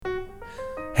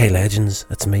Hey legends,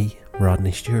 it's me,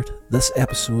 Rodney Stewart. This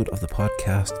episode of the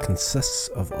podcast consists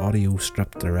of audio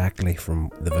stripped directly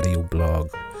from the video blog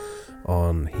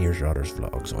on Here's Rodder's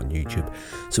Vlogs on YouTube.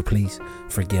 So please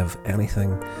forgive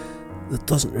anything that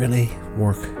doesn't really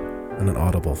work in an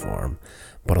audible form,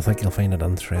 but I think you'll find it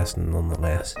interesting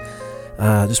nonetheless.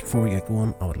 Just before we get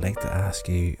going, I would like to ask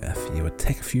you if you would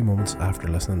take a few moments after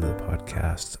listening to the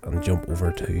podcast and jump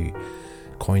over to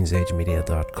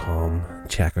coinsagemedia.com,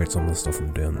 check out some of the stuff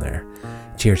I'm doing there.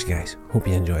 Cheers guys, hope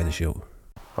you enjoy the show.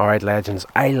 Alright legends,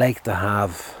 I like to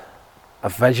have a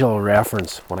visual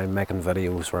reference when I'm making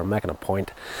videos where I'm making a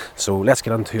point. So let's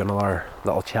get into another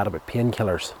little chat about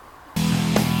painkillers.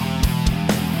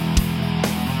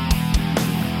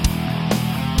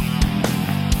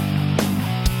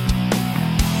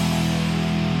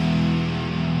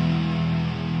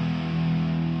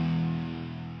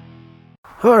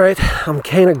 Alright, I'm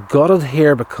kind of gutted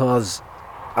here because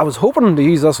I was hoping to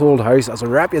use this old house as a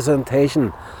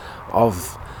representation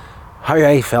of how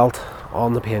I felt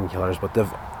on the painkillers, but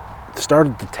they've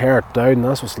started to tear it down and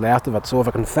that's what's left of it. So if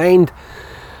I can find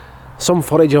some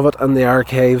footage of it in the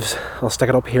archives, I'll stick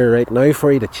it up here right now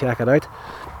for you to check it out.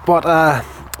 But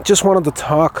just wanted to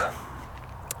talk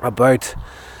about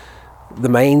the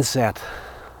mindset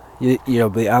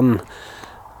you'll be in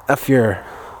if you're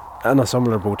in a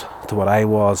similar boat to what I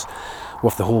was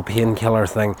with the whole painkiller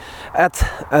thing. It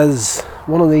is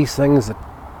one of these things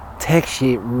that takes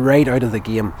you right out of the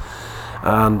game,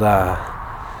 and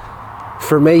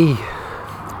for me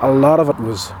a lot of it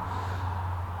was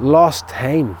lost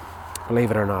time, believe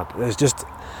it or not. There's just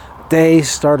days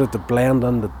started to blend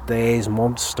into days,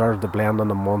 months started to blend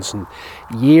into months, and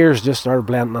years just started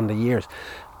blending into years.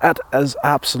 It is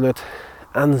absolute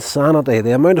insanity,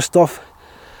 the amount of stuff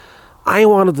I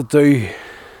wanted to do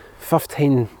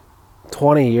 15,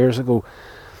 20 years ago.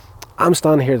 I'm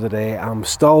standing here today, I'm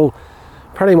still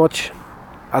pretty much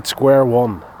at square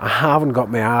one. I haven't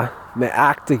got my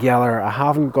act together, I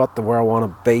haven't got to where I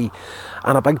want to be,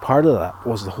 and a big part of that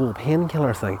was the whole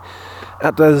painkiller thing.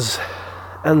 It is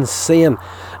insane.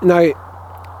 Now, it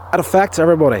affects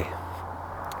everybody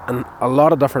in a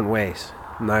lot of different ways.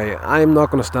 Now, I'm not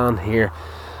going to stand here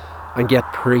and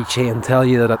get preachy and tell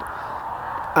you that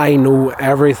I know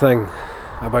everything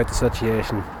about the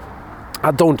situation.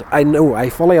 I don't. I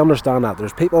fully understand that.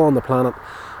 There's people on the planet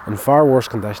in far worse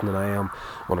condition than I am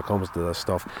when it comes to this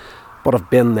stuff. But I've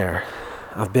been there.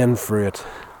 I've been through it.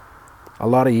 A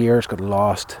lot of years got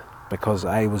lost because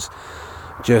I was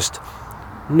just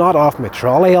not off my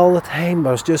trolley all the time.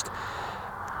 But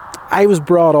I was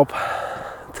brought up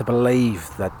to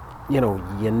believe that, you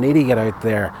need to get out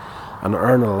there and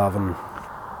earn a living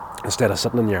instead of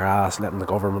sitting in your ass letting the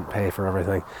government pay for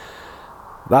everything.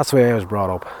 That's the way I was brought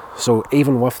up. So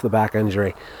even with the back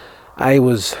injury, I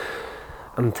was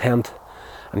intent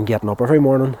on getting up every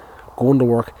morning, going to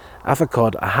work. If I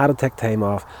could, I had to take time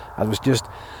off. I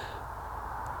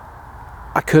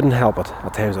couldn't help it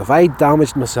at times. If I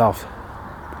damaged myself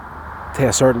to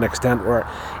a certain extent where,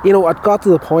 it got to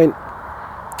the point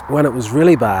when it was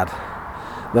really bad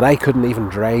that I couldn't even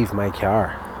drive my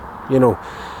car.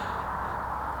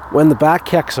 When the back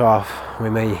kicks off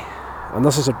with me, and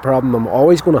this is a problem I'm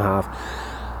always going to have,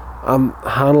 I'm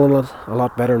handling it a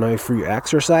lot better now through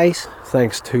exercise,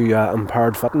 thanks to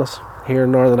Empowered Fitness here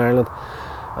in Northern Ireland.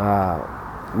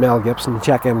 Mel Gibson,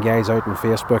 check them guys out on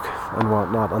Facebook and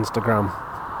whatnot, Instagram.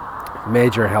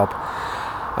 Major help.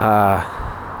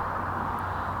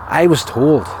 I was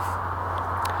told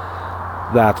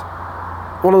that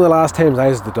one of the last times I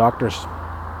was at the doctor's,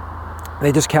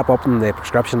 they just kept upping the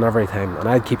prescription every time, and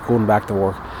I'd keep going back to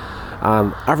work.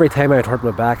 And every time I'd hurt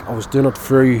my back, I was doing it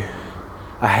through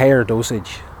a higher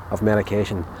dosage of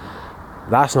medication.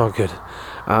 That's not good.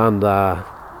 And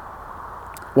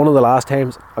one of the last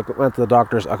times I went to the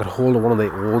doctors, I could hold one of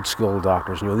the old school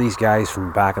doctors. These guys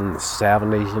from back in the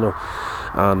 70s.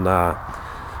 And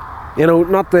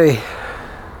not to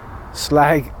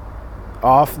slag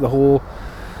off the whole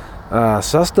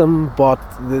system, but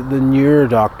the newer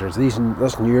doctors, this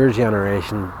newer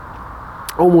generation,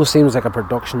 almost seems like a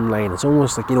production line. It's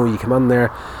almost like, you come in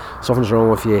there, something's wrong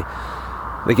with you,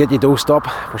 they get you dosed up,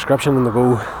 prescription on the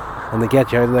go, and they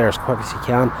get you out of there as quick as you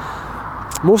can.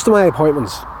 Most of my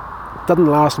appointments didn't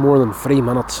last more than 3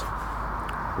 minutes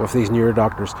with these newer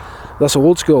doctors. This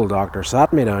old school doctor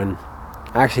sat me down,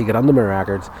 actually got into my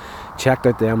records, checked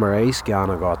out the MRI scan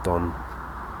I got done,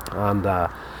 and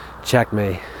checked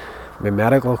my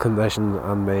medical condition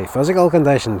and my physical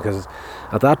condition, because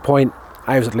at that point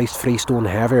I was at least 3 stone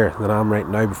heavier than I am right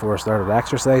now before I started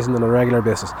exercising on a regular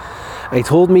basis. He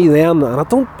told me then, and I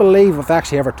don't believe I've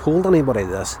actually ever told anybody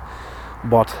this,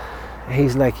 but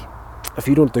he's like, if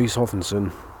you don't do something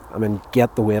soon, I mean,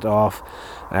 get the weight off,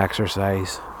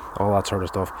 exercise, all that sort of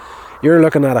stuff, you're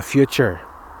looking at a future.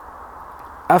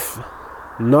 If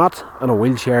not in a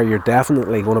wheelchair, you're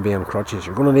definitely going to be in crutches.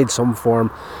 You're going to need some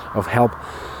form of help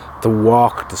to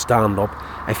walk, to stand up.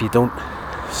 If you don't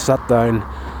sit down,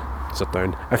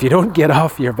 if you don't get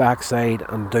off your backside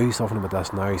and do something about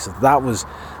this now. So that was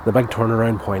the big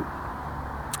turnaround point.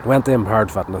 Went to Empowered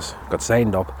Fitness, got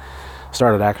signed up,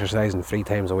 started exercising 3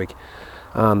 times a week,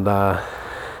 and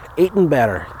eating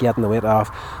better, getting the weight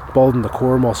off, building the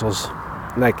core muscles.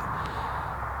 Like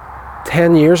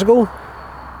 10 years ago,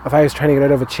 if I was trying to get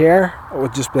out of a chair, it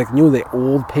would just be like, you know, the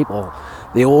old people,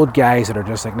 the old guys that are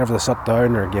just like, never to sit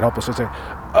down or get up, it's just like,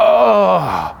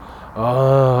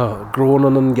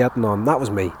 groaning and getting on. That was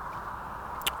me.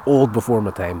 Old before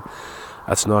my time.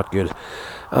 That's not good.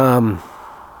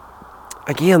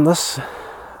 Again, this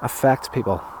affects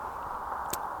people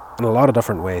in a lot of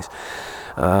different ways.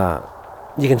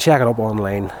 You can check it up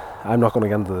online. I'm not going to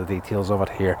get into the details of it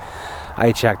here.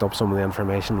 I checked up some of the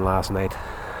information last night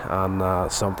and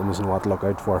symptoms and what to look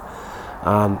out for.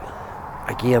 And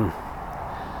again,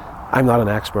 I'm not an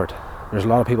expert. There's a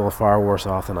lot of people far worse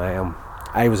off than I am.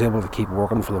 I was able to keep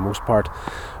working for the most part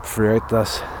throughout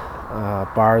this,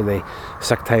 bar the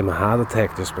sick time I had to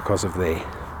take just because of the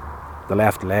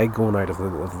left leg going out of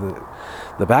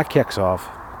the back kicks out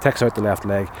the left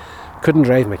leg. Couldn't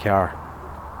drive my car.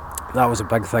 That was a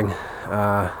big thing.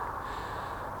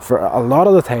 For a lot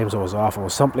of the times I was off, it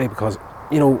was simply because,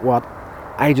 you know what,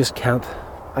 I just can't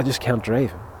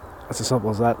drive. It's as simple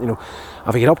as that. You know,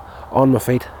 if I get up on my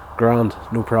feet, grand,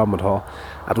 no problem at all.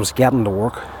 It was getting to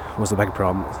work was the big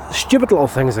problem. Stupid little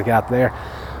things I got there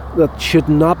that should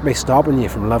not be stopping you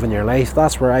from living your life.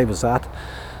 That's where I was at.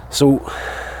 So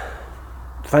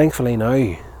thankfully now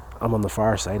I'm on the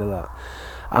far side of that,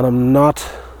 and I'm not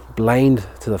blind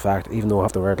to the fact, even though I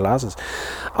have to wear glasses,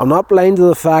 I'm not blind to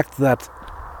the fact that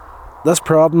this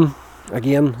problem,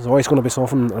 again, is always going to be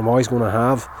something I'm always going to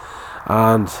have.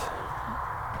 And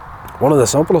one of the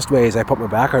simplest ways I put my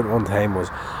back out one time was,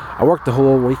 I worked the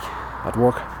whole week at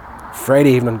work.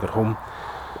 Friday evening, got home.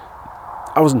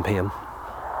 I was in pain,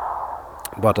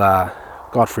 but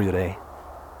got through the day.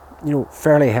 You know,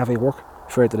 fairly heavy work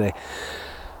throughout the day.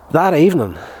 That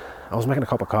evening, I was making a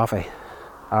cup of coffee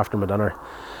after my dinner,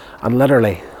 and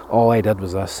literally all I did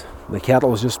was this. The kettle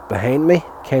was just behind me,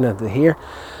 kind of to here.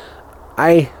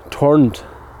 I turned,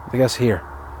 I guess here,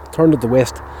 turned at the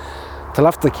waist to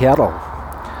lift the kettle.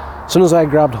 As soon as I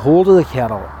grabbed hold of the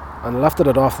kettle and lifted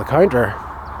it off the counter,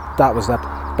 that was it.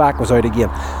 Back was out again.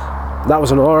 That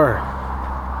was an hour.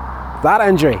 That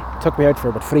injury took me out for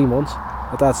about 3 months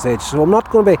at that stage. So I'm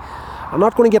not going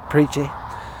to get preachy.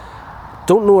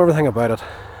 Don't know everything about it.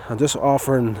 I'm just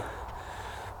offering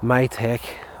my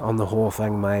take on the whole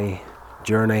thing, my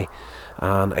journey.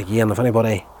 And again, if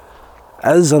anybody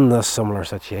is in this similar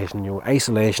situation, you know,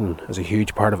 isolation is a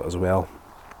huge part of it as well.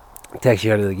 It takes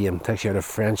you out of the game, takes you out of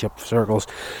friendship circles.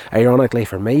 Ironically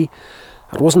for me,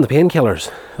 it wasn't the painkillers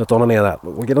that done any of that,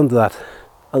 but we'll get into that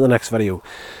in the next video.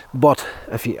 But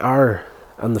if you are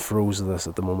in the throes of this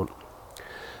at the moment,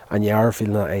 and you are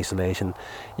feeling that isolation,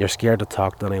 you're scared to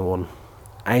talk to anyone,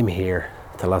 I'm here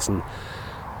to listen.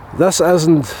 This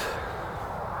isn't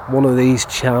one of these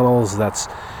channels that's,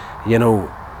 you know,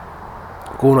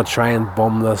 going to try and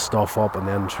bum this stuff up and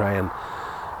then try and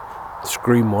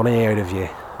screw money out of you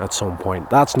at some point.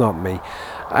 That's not me.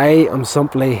 I am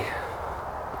simply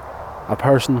a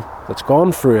person that's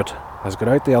gone through it, has got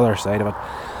out the other side of it,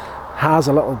 has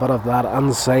a little bit of that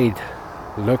inside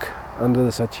look into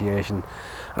the situation.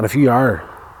 And if you are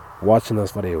watching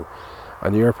this video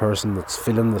and you're a person that's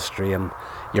feeling the strain,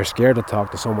 you're scared to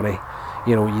talk to somebody,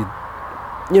 you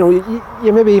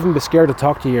maybe even be scared to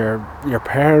talk to your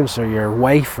parents or your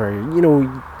wife or, you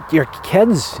know, your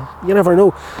kids. You never know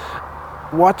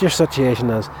what your situation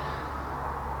is.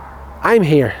 I'm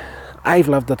here. I've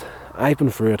lived it. I've been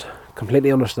through it.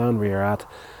 Completely understand where you're at,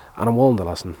 and I'm willing to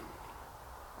listen,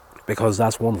 because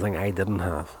that's one thing I didn't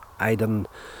have. I didn't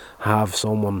have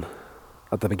someone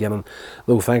at the beginning,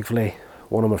 though thankfully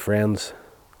one of my friends,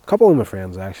 a couple of my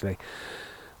friends actually,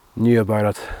 knew about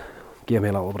it, gave me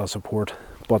a little bit of support.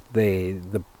 But the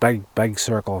big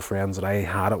circle of friends that I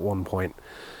had at one point,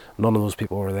 none of those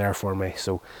people were there for me.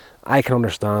 So I can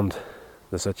understand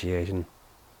the situation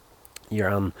you're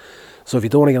in. So if you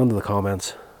don't want to get into the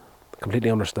comments,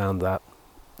 completely understand that.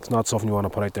 It's not something you want to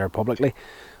put out there publicly,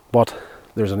 but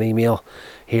there's an email,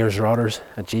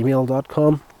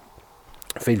 here'srouters@gmail.com.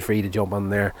 Feel free to jump on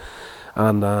there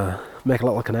and make a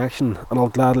little connection, and I'll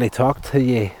gladly talk to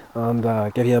you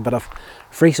and give you a bit of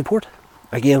free support.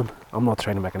 Again, I'm not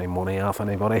trying to make any money off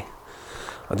anybody.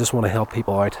 I just want to help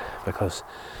people out because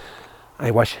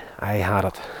I wish I had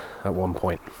it at one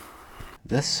point.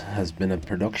 This has been a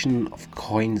production of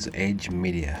Coins Edge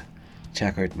Media.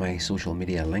 Check out my social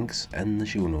media links in the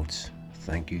show notes.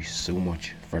 Thank you so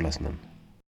much for listening.